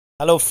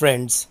Hello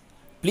friends,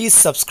 please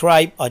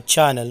subscribe our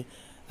channel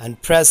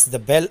and press the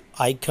bell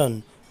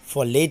icon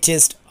for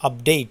latest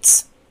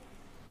updates.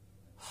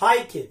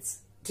 Hi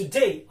kids,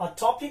 today our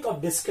topic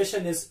of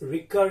discussion is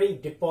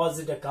recurring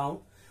deposit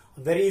account.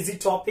 A very easy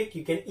topic,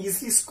 you can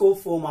easily score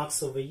 4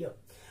 marks over here.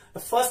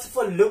 Now first of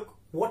all, look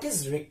what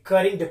is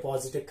recurring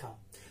deposit account.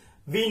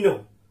 We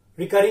know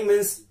recurring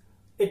means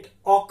it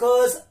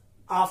occurs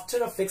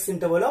after a fixed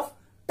interval of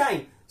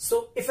time.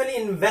 So if an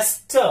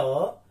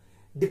investor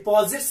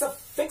deposits a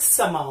fixed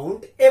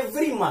amount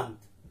every month,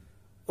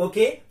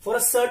 okay, for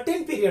a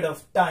certain period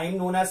of time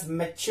known as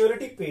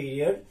maturity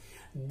period,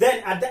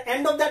 then at the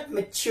end of that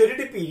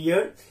maturity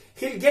period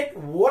he'll get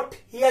what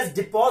he has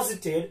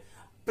deposited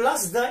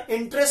plus the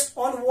interest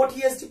on what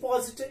he has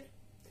deposited.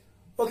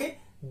 Okay,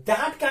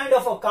 that kind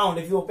of account,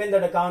 if you open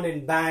that account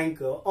in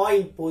bank or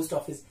in post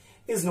office,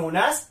 is known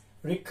as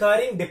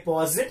recurring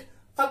deposit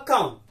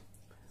account.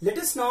 Let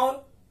us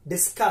now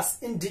discuss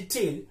in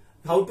detail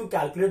how to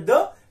calculate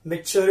the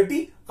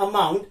maturity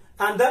amount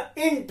and the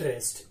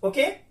interest.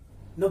 Okay,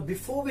 now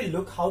before we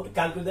look how to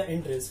calculate the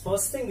interest,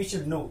 first thing we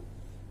should know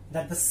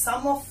that the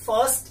sum of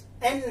first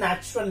n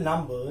natural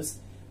numbers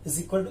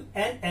is equal to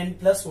n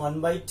plus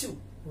 1 by 2.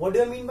 What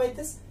do I mean by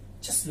this?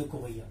 Just look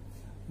over here.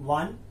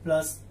 1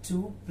 plus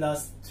 2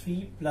 plus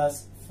 3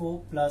 plus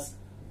 4 plus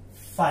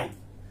 5.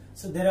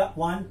 So there are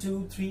 1,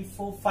 2, 3,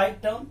 4,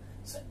 5 terms.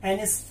 So n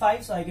is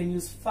 5, so I can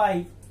use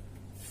 5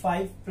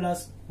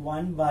 plus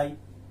 1 by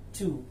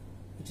 2,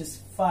 which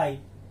is 5,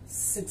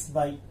 6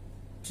 by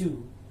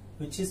 2,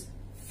 which is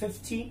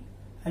 15.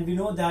 And we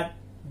know that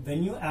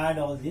when you add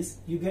all this,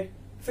 you get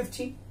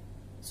 15.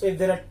 So if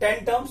there are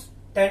 10 terms,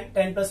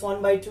 10 plus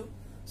 1 by 2.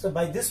 So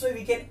by this way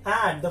we can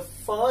add the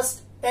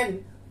first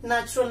n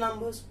natural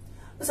numbers.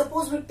 Now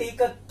suppose we take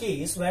a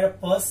case where a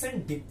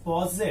person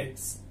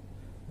deposits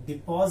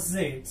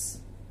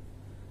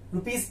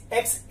rupees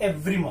X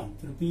every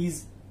month,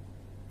 rupees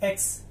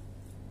X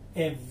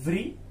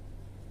every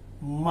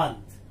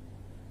month,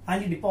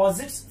 and he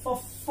deposits for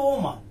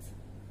 4 months.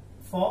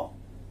 For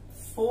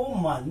 4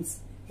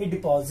 months he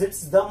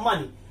deposits the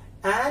money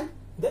and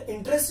the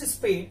interest is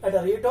paid at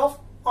a rate of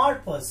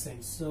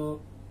odd%.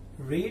 So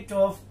rate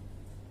of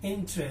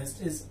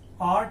interest is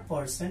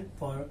odd%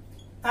 per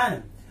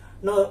annum.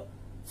 Now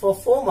for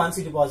 4 months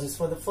he deposits.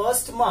 For the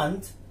first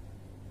month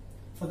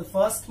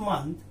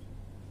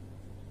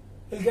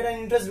he'll get an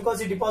interest because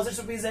he deposits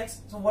rupees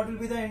X. So what will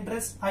be the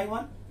interest?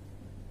 I1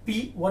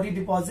 P, what he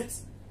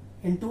deposits,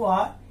 into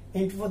R,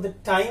 into for the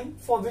time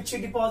for which he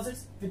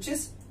deposits, which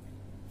is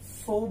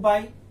 4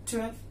 by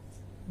 12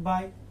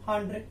 by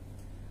 100.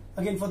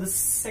 Again for the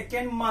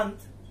second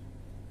month,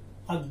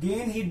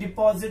 again he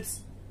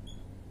deposits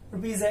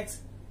rupees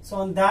X. So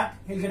on that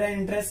he'll get an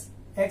interest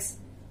X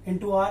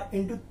into R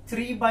into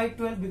 3 by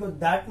 12 because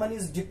that money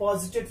is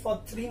deposited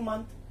for 3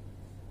 months.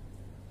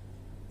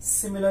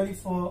 Similarly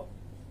for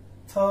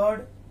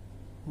third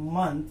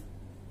month,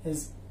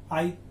 his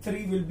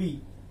I3 will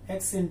be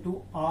X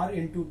into R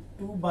into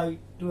 2 by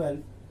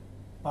 12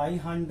 by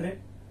 100,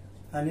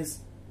 and is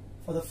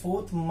for the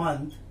fourth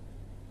month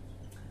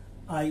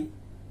I4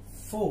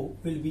 will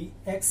be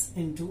X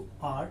into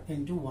R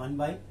into 1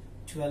 by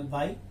 12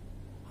 by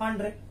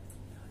 100.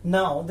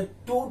 Now the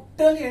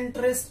total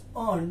interest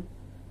earned,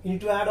 you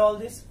need to add all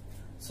this.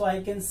 So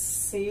I can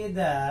say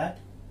that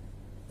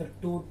the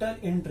total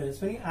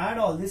interest, when you add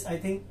all this, I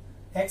think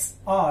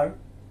XR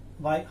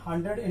by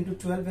 100 into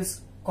 12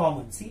 is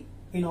common, see,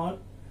 in all,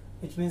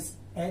 which means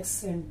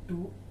X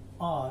into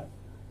R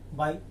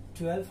by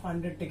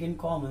 1200 taken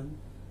common.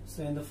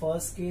 So in the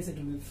first case it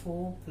will be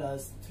 4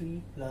 plus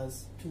 3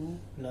 plus 2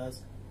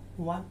 plus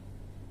 1.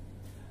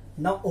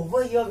 Now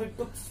over here we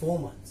took 4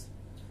 months.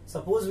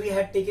 Suppose we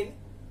had taken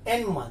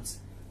n months.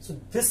 So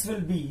this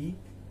will be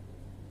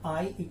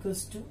I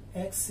equals to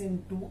X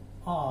into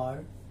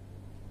R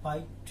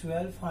by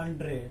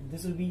 1200.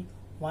 This will be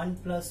 1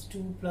 plus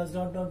 2 plus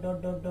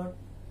dot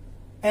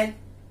n.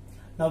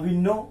 Now we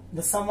know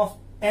the sum of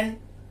n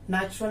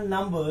natural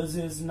numbers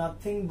is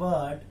nothing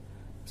but,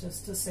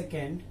 just a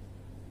second,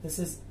 this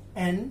is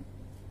n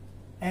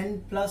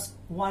plus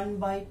 1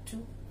 by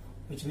 2,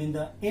 which means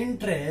the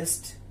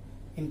interest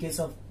in case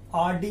of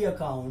RD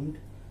account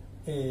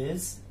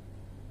is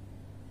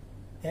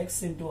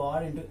X into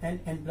R into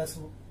n plus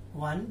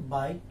 1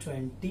 by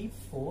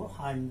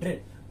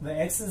 2400,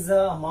 where X is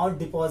the amount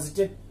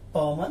deposited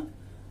per month,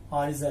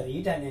 R is the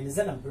rate, and n is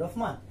the number of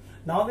months.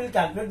 Now we'll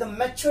calculate the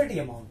maturity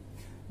amount.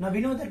 Now we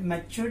know that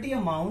maturity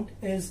amount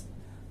is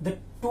the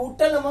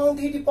total amount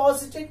he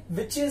deposited,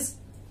 which is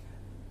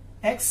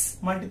X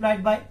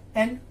multiplied by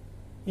n,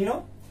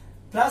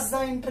 plus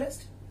the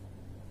interest.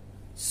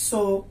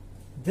 So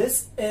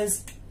this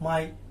is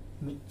my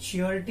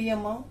maturity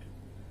amount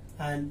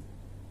and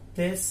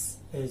this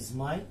is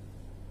my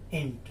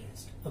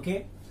interest.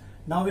 Okay,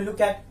 now we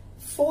look at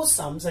 4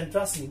 sums and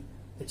trust me,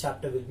 the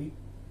chapter will be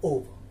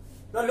over.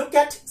 Now look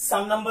at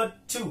sum number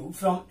 2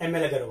 from M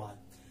L AGGARWAL.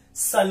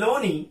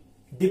 Saloni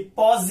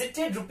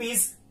deposited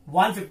rupees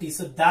 150.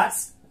 So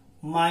that's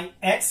my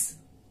X.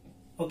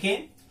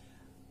 Okay,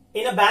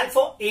 in a bank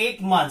for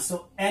 8 months.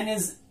 So N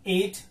is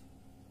 8.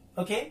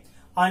 Okay.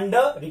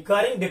 Under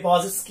recurring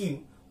deposit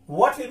scheme,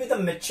 what will be the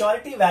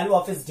maturity value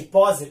of his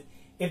deposit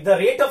if the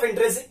rate of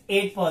interest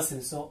is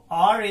 8%? So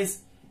R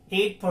is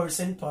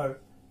 8% per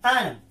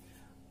annum.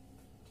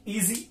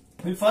 Easy.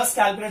 We'll first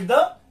calculate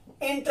the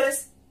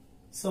interest.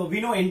 So we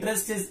know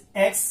interest is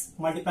X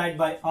multiplied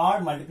by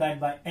R multiplied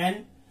by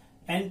N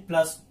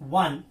plus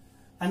 1.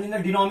 And in the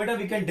denominator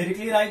we can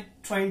directly write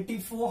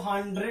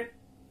 2400.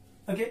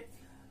 Okay.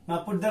 Now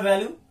put the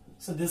value.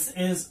 So this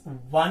is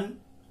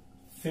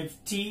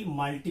 150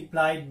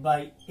 multiplied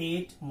by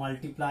 8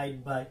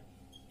 multiplied by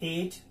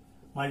 8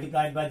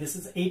 multiplied by, this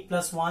is 8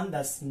 plus 1,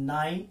 that's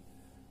 9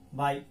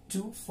 by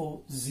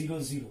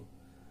 2400.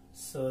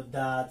 So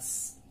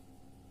that's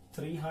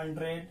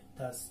 300,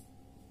 that's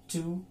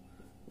 2,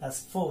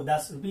 that's 4,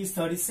 that's rupees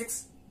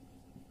 36.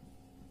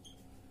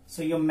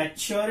 So your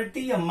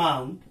maturity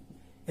amount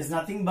is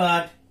nothing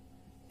but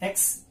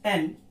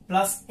XN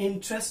plus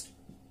interest.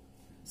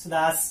 So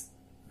that's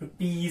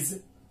rupees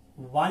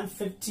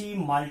 150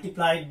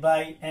 multiplied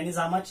by N is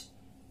how much?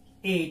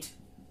 8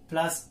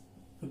 plus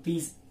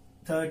rupees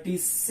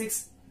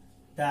 36,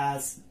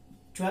 that's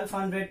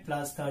 1200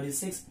 plus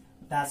 36,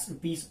 that's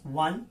rupees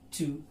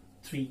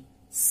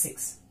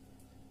 1236.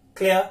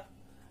 Clear?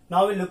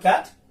 Now we look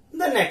at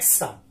the next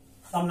sum.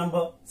 Sum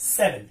number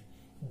 7.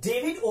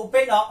 David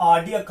opened a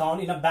RD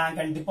account in a bank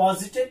and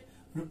deposited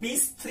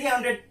rupees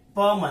 300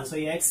 per month. So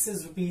your X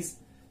is rupees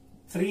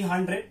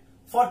 300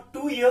 for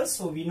 2 years.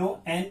 So we know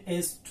N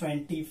is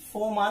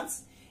 24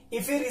 months.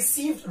 If he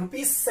received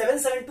rupees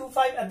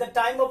 7725 at the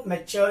time of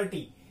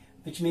maturity,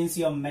 which means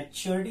your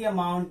maturity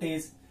amount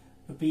is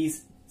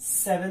rupees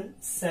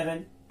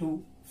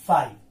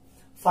 7725.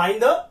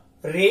 Find the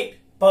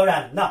rate per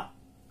annum. Now,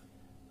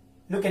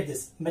 look at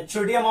this.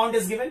 Maturity amount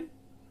is given.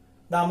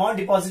 The amount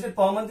deposited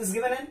per month is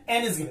given and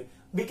N is given.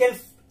 We can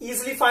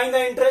easily find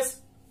the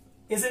interest,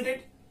 isn't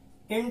it?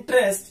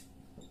 Interest,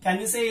 can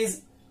we say,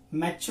 is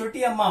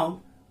maturity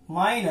amount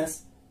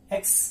minus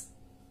X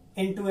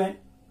into N.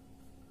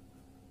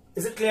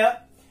 Is it clear?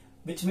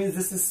 Which means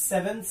this is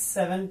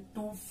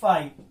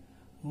 7725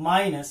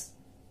 minus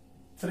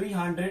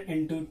 300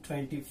 into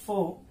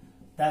 24,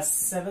 that's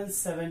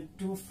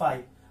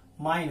 7725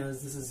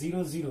 minus, this is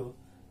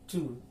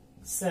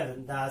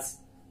 0027, that's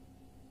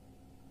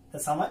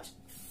how much?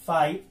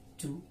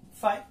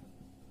 525.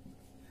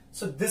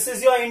 So this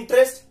is your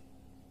interest.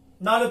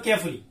 Now look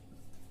carefully.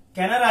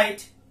 Can I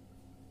write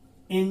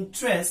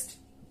interest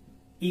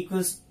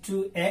equals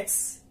to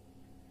X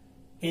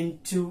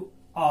into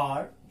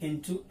R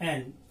into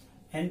N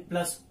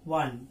plus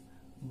 1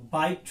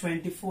 by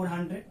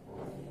 2400,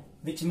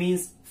 which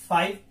means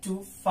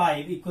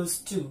 525 equals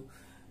to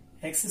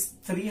X is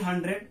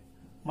 300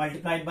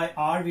 multiplied by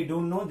R, we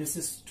don't know, this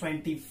is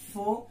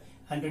 24,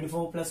 and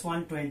 24 plus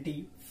 1,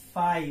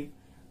 25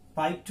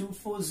 by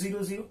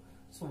 2400.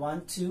 So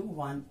 1 2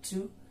 1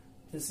 2,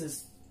 this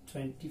is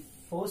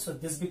 24. So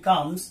this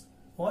becomes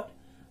what?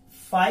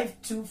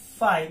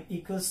 525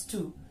 equals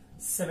to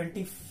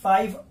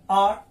 75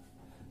 R.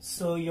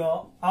 So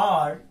your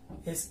R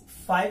is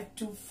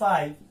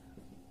 525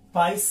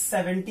 by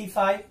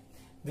 75,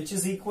 which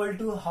is equal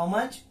to how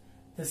much?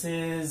 This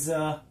is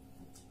R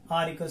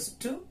equals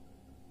to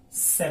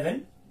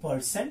 7%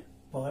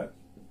 per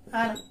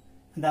annum.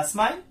 And that's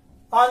my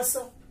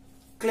answer.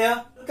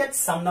 Clear? Look at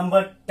sum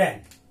number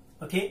 10.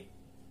 Okay.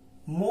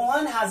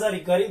 Mohan has a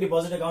recurring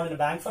deposit account in a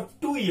bank for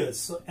 2 years.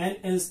 So N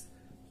is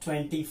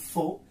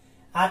 24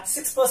 at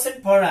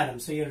 6% per annum.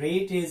 So your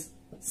rate is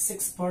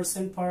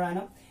 6% per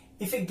annum.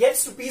 If it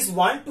gets rupees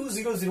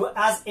 1200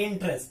 as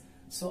interest,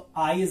 so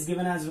I is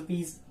given as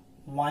rupees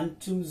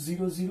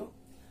 1200.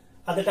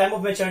 At the time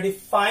of maturity,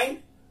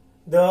 find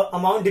the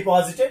amount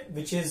deposited,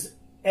 which is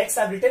X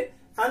I've written,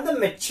 and the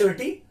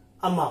maturity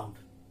amount.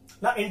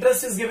 Now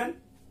interest is given.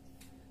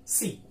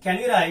 See, can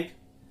we write?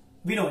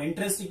 We know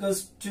interest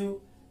equals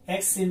to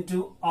X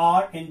into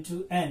R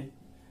into N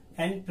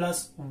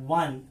plus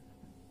 1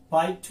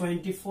 by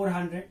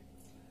 2400,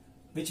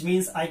 which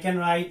means I can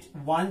write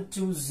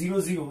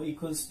 1200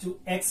 equals to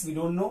X, we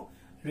don't know,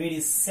 rate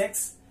is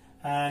 6,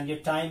 and your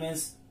time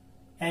is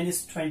N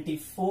is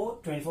 24,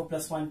 24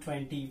 plus 1,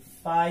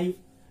 25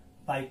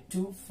 by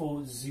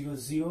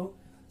 2400.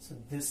 So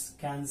this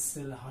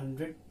cancel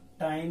 100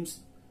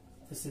 times,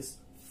 this is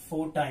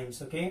 4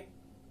 times, okay.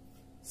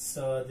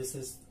 So this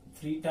is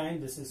 3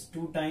 times, this is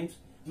 2 times,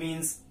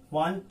 means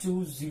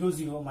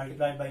 1200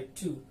 multiplied by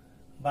 2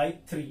 by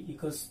 3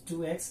 equals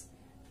 2x,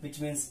 which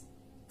means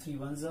 3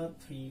 ones are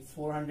 3,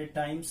 400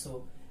 times,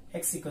 so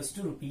X equals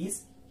to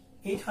rupees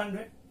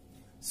 800.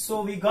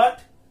 So we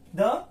got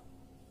the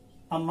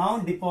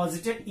amount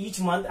deposited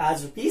each month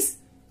as rupees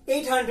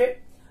 800.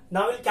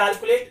 Now we'll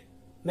calculate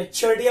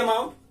maturity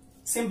amount.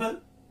 Simple.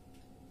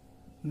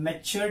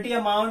 Maturity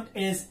amount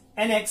is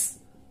NX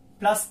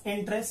plus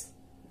interest.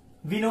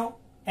 We know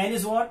N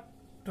is what?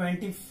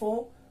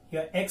 24.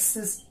 Your X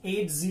is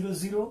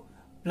 800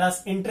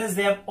 plus interest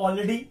they have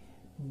already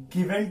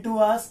given to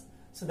us.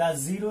 So that's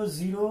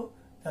 00,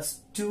 that's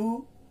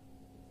 2,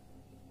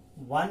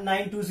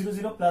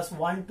 19200 plus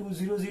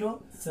 1200,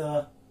 it's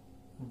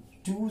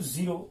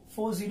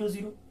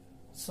 20400.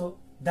 So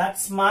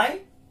that's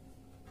my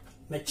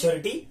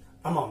maturity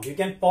amount. You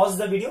can pause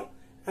the video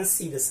and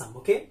see the sum.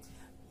 Okay,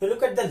 now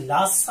look at the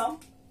last sum,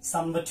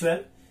 sum number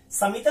 12.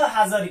 Samita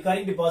has a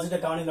recurring deposit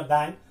account in a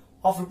bank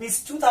of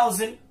rupees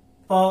 2000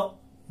 per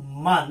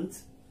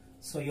month.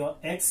 So your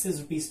X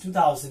is rupees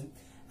 2000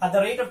 at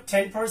the rate of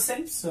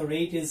 10%. So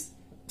rate is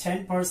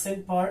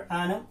 10% per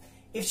annum.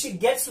 If she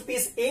gets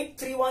rupees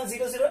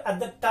 83100 at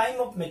the time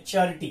of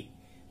maturity,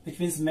 which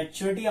means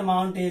maturity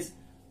amount is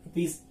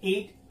rupees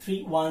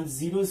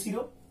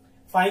 83100,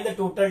 find the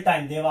total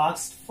time. They have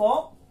asked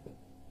for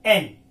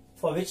N,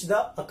 for which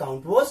the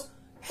account was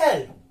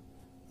held.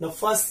 Now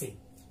first thing,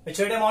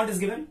 maturity amount is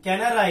given.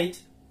 Can I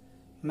write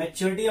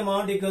maturity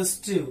amount equals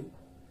to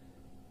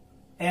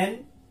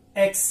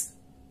NX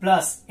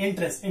plus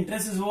interest?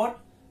 Interest is what?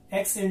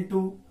 X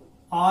into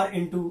R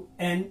into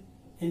N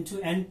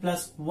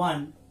plus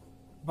 1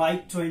 by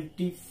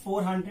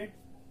 2400.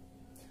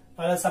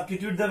 I'll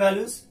substitute the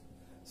values.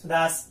 So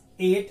that's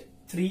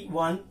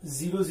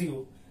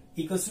 83100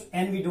 equals to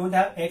N. We don't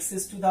have, X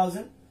is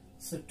 2000.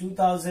 So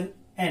 2000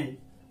 N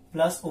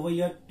plus over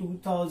here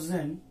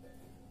 2000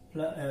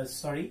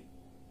 plus,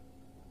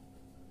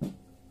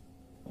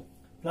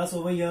 plus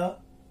over here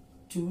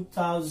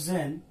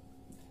 2000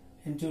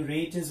 into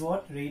rate is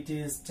what? Rate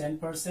is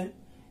 10%.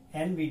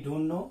 N we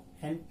don't know.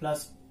 N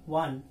plus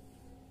 1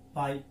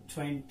 by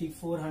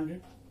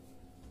 2400.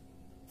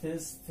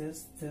 This.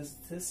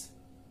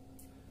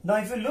 Now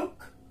if you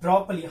look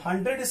properly,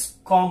 100 is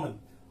common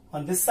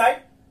on this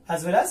side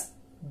as well as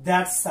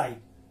that side.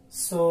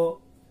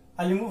 So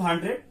I'll remove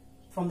 100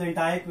 from the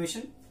entire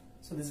equation.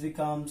 So this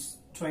becomes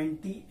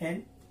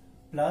 20N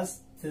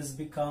plus this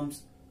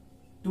becomes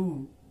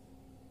 2N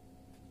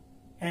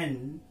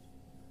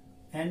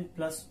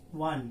plus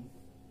 1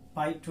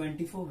 by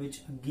 24,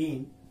 which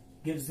again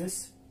gives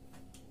this.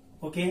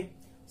 Okay,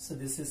 so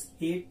this is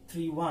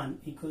 831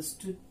 equals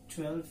to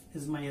 12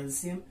 is my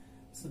LCM.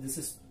 So this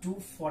is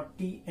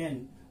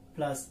 240N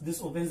plus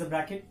this opens the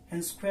bracket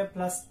N square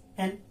plus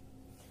N.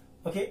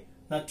 Okay,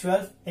 now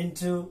 12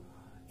 into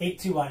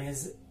 831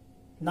 is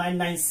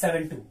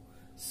 9972.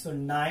 So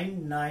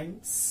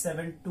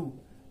 9972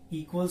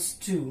 equals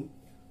to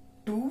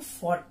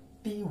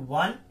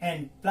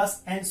 241N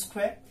plus N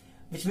square,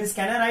 which means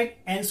can I write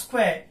N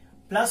square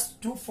plus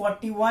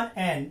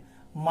 241N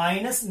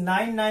minus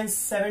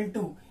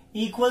 9972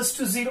 equals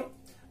to 0.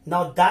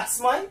 Now that's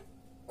my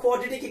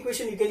quadratic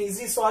equation. You can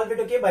easily solve it,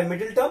 okay, by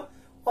middle term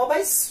or by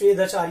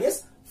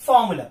Sridharacharya's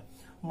formula.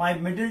 My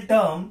middle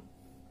term,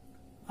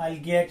 I'll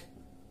get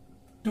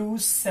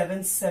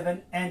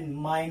 277N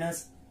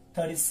minus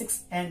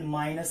 36N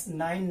minus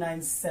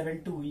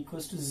 9972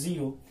 equals to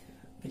 0,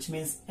 which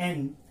means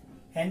N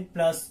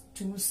plus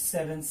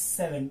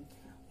 277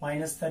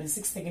 minus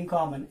 36 taken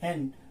common,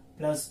 N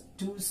plus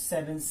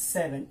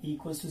 277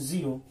 equals to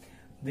 0,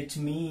 which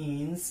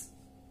means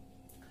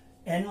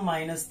N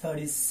minus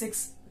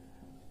 36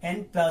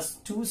 N plus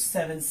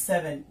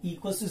 277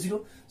 equals to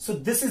 0. So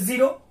this is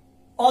 0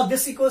 or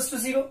this equals to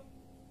 0.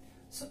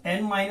 So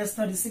N minus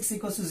 36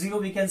 equals to 0.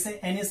 We can say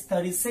N is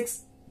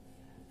 36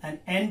 and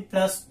N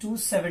plus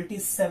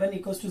 277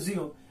 equals to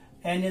 0.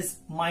 N is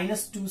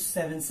minus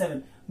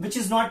 277, which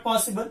is not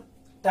possible.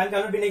 Time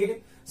cannot be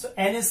negative. So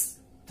N is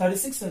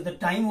 36. So the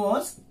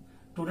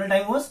total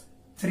time was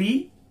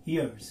 3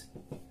 years.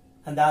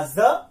 And that's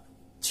the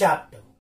chapter.